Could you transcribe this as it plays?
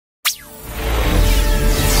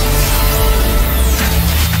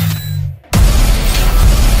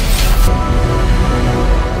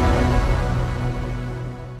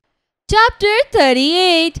Chapter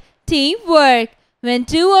 38 Teamwork. When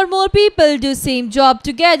two or more people do same job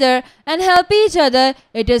together and help each other,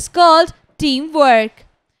 it is called teamwork.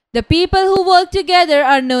 The people who work together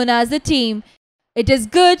are known as the team. It is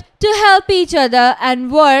good to help each other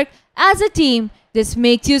and work as a team. This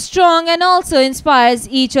makes you strong and also inspires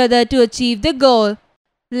each other to achieve the goal.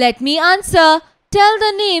 Let me answer. Tell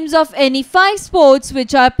the names of any 5 sports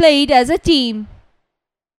which are played as a team.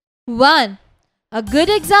 1. A good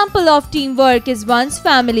example of teamwork is one's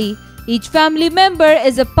family. Each family member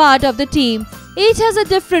is a part of the team. Each has a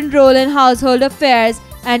different role in household affairs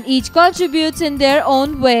and each contributes in their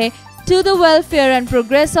own way to the welfare and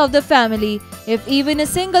progress of the family. If even a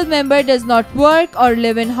single member does not work or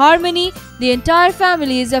live in harmony, the entire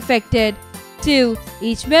family is affected. 2.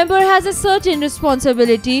 Each member has a certain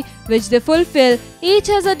responsibility which they fulfill. Each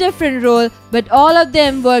has a different role, but all of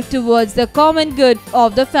them work towards the common good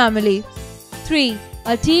of the family. 3.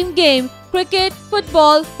 A team game, cricket,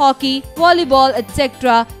 football, hockey, volleyball,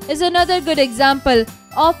 etc. is another good example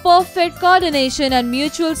of perfect coordination and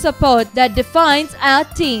mutual support that defines a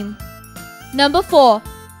team. Number 4.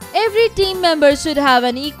 Every team member should have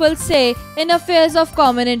an equal say in affairs of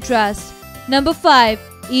common interest. Number 5.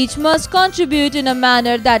 Each must contribute in a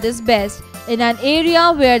manner that is best in an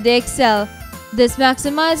area where they excel. This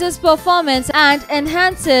maximizes performance and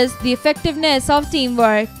enhances the effectiveness of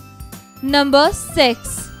teamwork. Number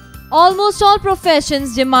 6. Almost all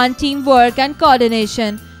professions demand teamwork and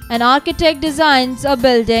coordination. An architect designs a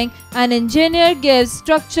building, an engineer gives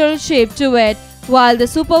structural shape to it, while the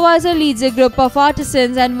supervisor leads a group of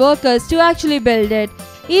artisans and workers to actually build it.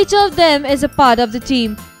 Each of them is a part of the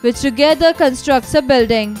team, which together constructs a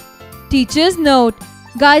building. Teacher's note: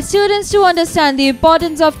 guide students to understand the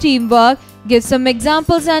importance of teamwork, give some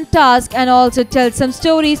examples and tasks, and also tell some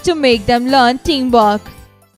stories to make them learn teamwork.